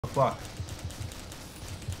Fuck.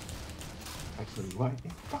 Actually, right in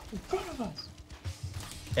fucking front of us.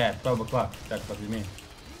 Yeah, 12 o'clock. That's what we mean.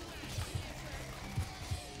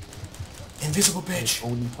 Invisible It's bitch!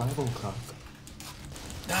 only 5 o'clock.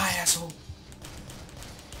 Die, asshole!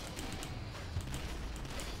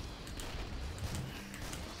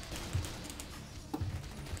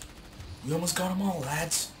 We almost got them all,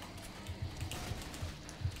 lads.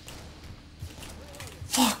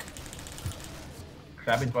 Fuck!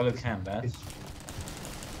 Grab it while you can, Baz.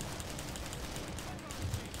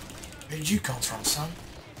 Where did you come from, son?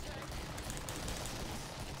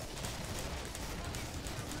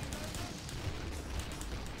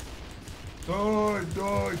 Die,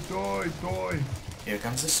 die, die, die. Here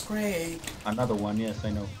comes the Scrake. Another one, yes, I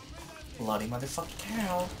know. Bloody motherfucking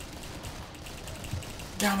cow.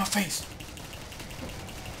 Get out of my face!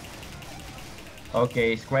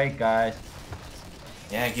 Okay, it's great, guys.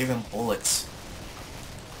 Yeah, give him bullets.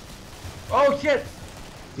 Oh shit!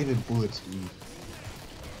 Give it bullets, dude.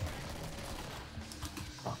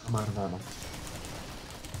 Fuck, I'm out of ammo.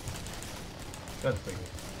 Good for you.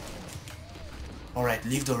 Alright,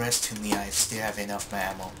 leave the rest to me, I still have enough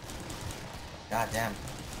ammo. God damn.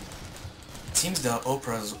 It seems the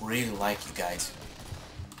Operas really like you guys.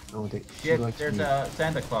 No, she Yeah, likes there's me. a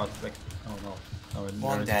Santa Claus. Like, oh no. No,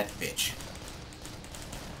 Want there that bitch.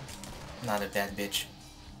 Not a bad bitch.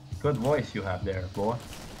 isn't. Good voice you have there, boy.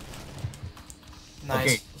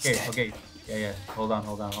 Nice. Okay. Yeah. Hold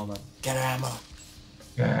on. Get her ammo.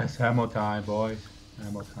 Yes, ammo time, boys.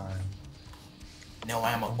 Ammo time. No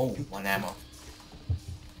ammo. Oh, one ammo.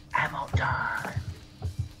 Ammo time.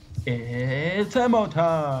 It's ammo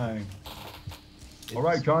time.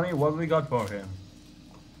 Alright, Johnny, what we got for him?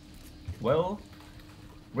 Well,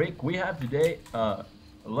 Rick, we have today a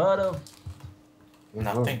lot of There's a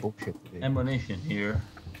lot Nothing. of bullshit today. ammunition here.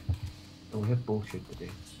 No, we have bullshit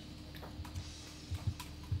today.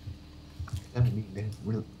 I mean, there's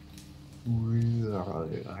real...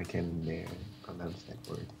 I can pronounce that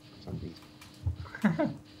word for some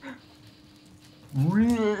reason.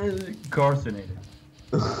 Really carcinated.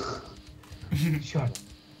 Shut up,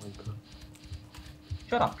 Michael.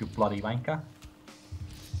 Shut up, you bloody wanker.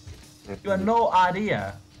 That You have is- no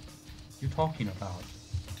idea you're talking about.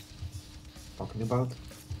 Talking about?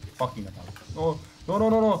 Fucking about.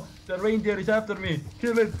 No. The reindeer is after me.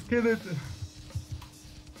 Kill it.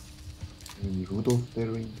 The Rudolph the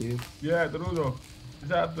reindeer? Yeah, the Rudolph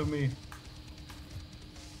is after me.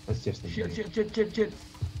 That's just a name. Shit.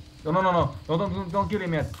 No. Don't kill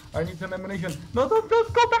him yet. I need some ammunition. No, don't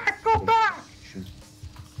go back. Shoot.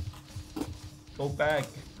 Go back.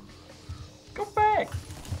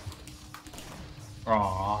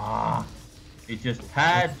 Ah, you just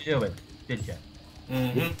had to do it, did you?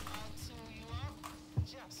 Mm-hmm.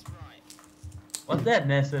 Was that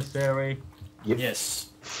necessary? Yep. Yes.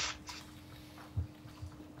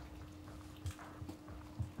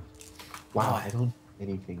 Wow, Oh, I don't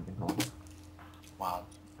anything at all. Wow.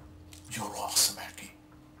 You're awesome, Aki.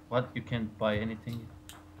 What? You can't buy anything?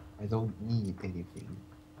 I don't need anything.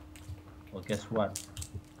 Well, guess what?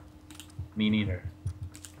 Me neither.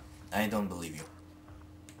 I don't believe you.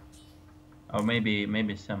 Or maybe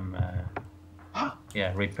some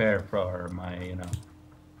yeah, repair for my,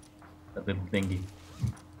 that little thingy.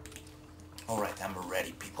 Alright, I'm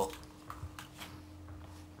ready, people.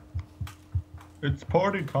 It's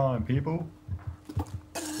party time, people.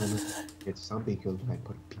 It's something killed by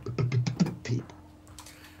people.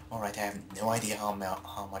 Alright, I have no idea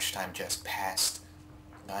how much time just passed,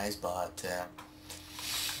 guys, but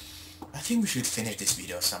I think we should finish this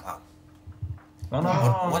video somehow. No.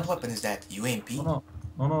 What weapon is that? UMP?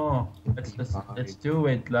 No. Let's do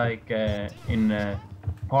it like in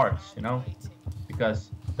parts,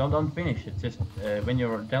 because don't finish it. Just when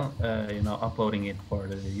you're done, uploading it for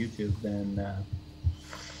the YouTube, then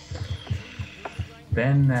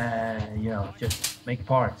just make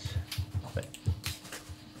parts of it.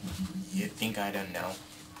 You think I don't know?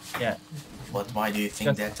 Yeah, But why do you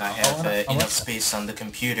think Because that I have I wanna- enough space on the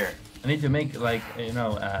computer? I need to make like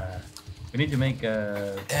we need to make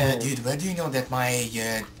a. Dude, where do you know that my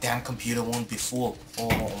damn computer won't be full? Oh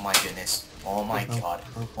my goodness. Oh my god.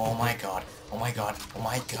 Oh my god. Oh my god. Oh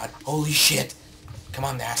my god. Holy shit. Come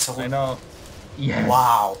on, asshole. I know. Yeah.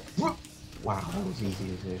 Wow. Wow, that was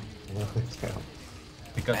easy as it.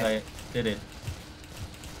 Because I did it.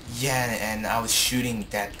 Yeah, and I was shooting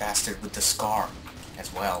that bastard with the scar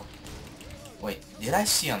as well. Wait, did I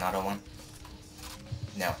see another one?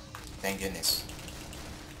 No. Thank goodness.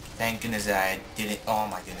 Thank goodness that I didn't. Oh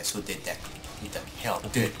my goodness, who did that? Who the hell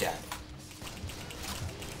did that?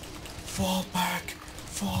 Fall back!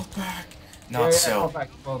 Fall back! Not so.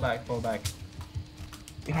 Fall back.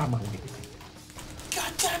 Get out of my way.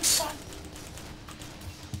 Goddamn son!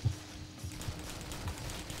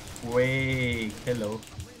 Wait, hello.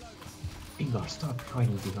 Ingar, stop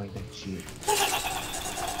hiding behind that shield.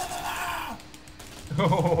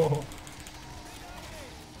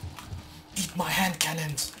 Eat my hand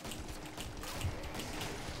cannons!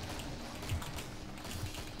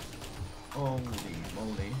 Holy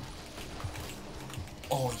moly.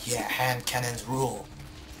 Oh yeah, hand cannons rule.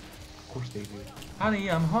 Of course they do. Honey,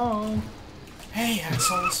 I'm home. Hey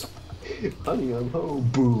assholes! Honey, I'm home.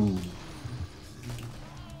 Boom.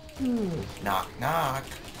 Knock knock.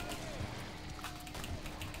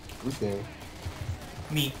 Who's there?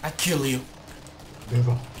 Me, I kill you.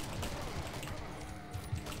 Never.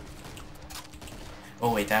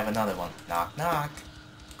 Oh wait, I have another one. Knock knock.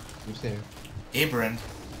 Who's there? Abram.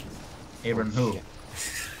 Abram Oh, who?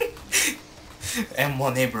 shit.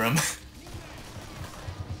 M1 Abram.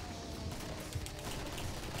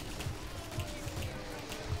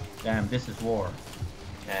 Damn, this is war.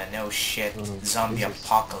 No shit. No, no, Zombie this is-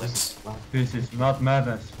 apocalypse. this is This is not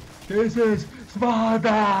madness. This is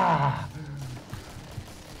Sparta!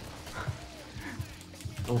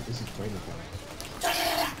 oh, this is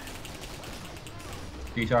Chinatown.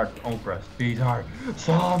 These are operas. These are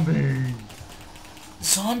zombies.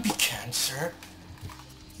 Zombie cancer?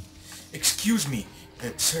 Excuse me,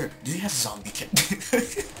 sir, do you have zombie cancer?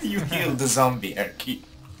 You healed the zombie, Erky.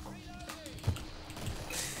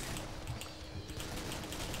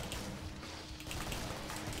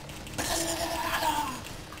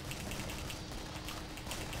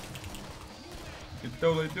 You can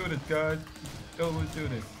totally do this, guys. You can totally do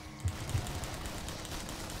this.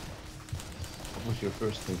 What was your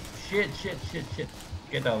first thing? Shit.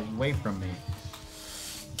 Get away from me.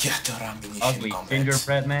 Get the ammunition, Ugly comrades.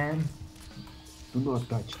 gingerbread man. Do not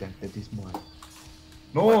touch that. That is mine.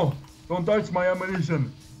 No! Don't touch my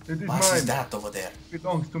ammunition. It is What mine. is that over there? It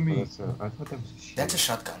belongs to Oh, me. that's, I thought that was a shield. That's a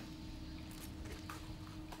shotgun.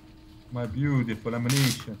 My beautiful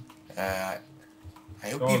ammunition. I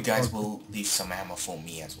hope Don't- you guys don't- will leave some ammo for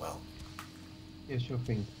me as well. Yeah, sure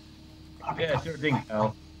thing. Yeah, sure thing,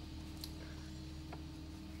 pal.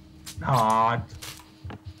 Not.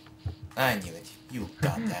 I knew it. You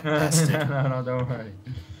goddamn bastard. no, don't worry.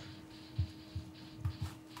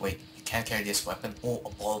 Wait, you can't carry this weapon? Oh, a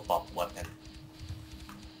ball pop weapon.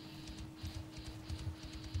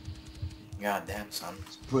 Goddamn, son.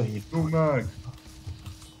 Spray it. Too much.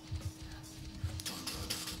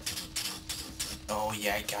 Oh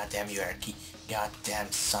yeah, goddamn you, Erky.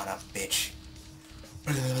 Goddamn son of a bitch.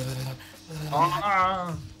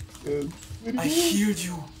 Ah. I healed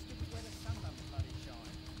you.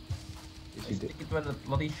 Yes, you did. Stick it with a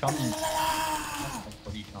bloody shine.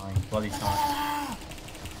 Bloody shine.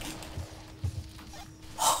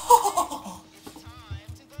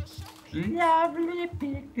 Lovely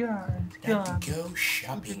big guns, Time to go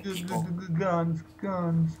shopping, people. Guns.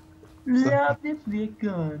 Lovely big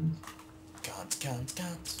guns. Guns, guns,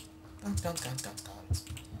 guns. Guns, guns, guns,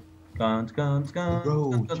 guns, guns. Guns.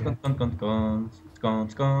 Road, Guns.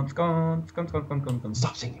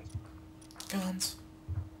 Stop singing. Guns.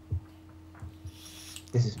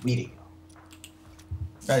 This is video.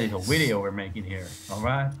 That is a video we're making here,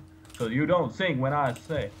 alright? So you don't sing when I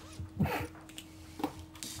say.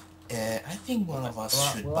 I think one of us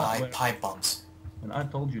Well, should well, buy well. pipe bombs. When I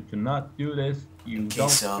told you to not do this, you In don't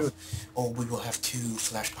case do of... it. Oh, we will have 2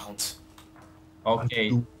 flash pounds.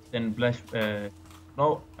 Okay, then bless.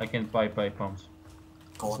 No, I can't buy pipe bombs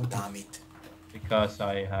God damn it. because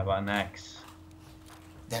I have an axe.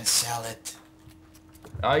 Then sell it.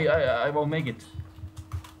 I won't make it.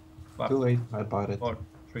 Too late. I bought it. 4,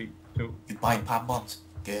 3, 2. You buy pipe bombs.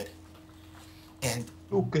 Good. And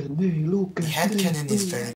Look at me. Look the at hand me. cannon is very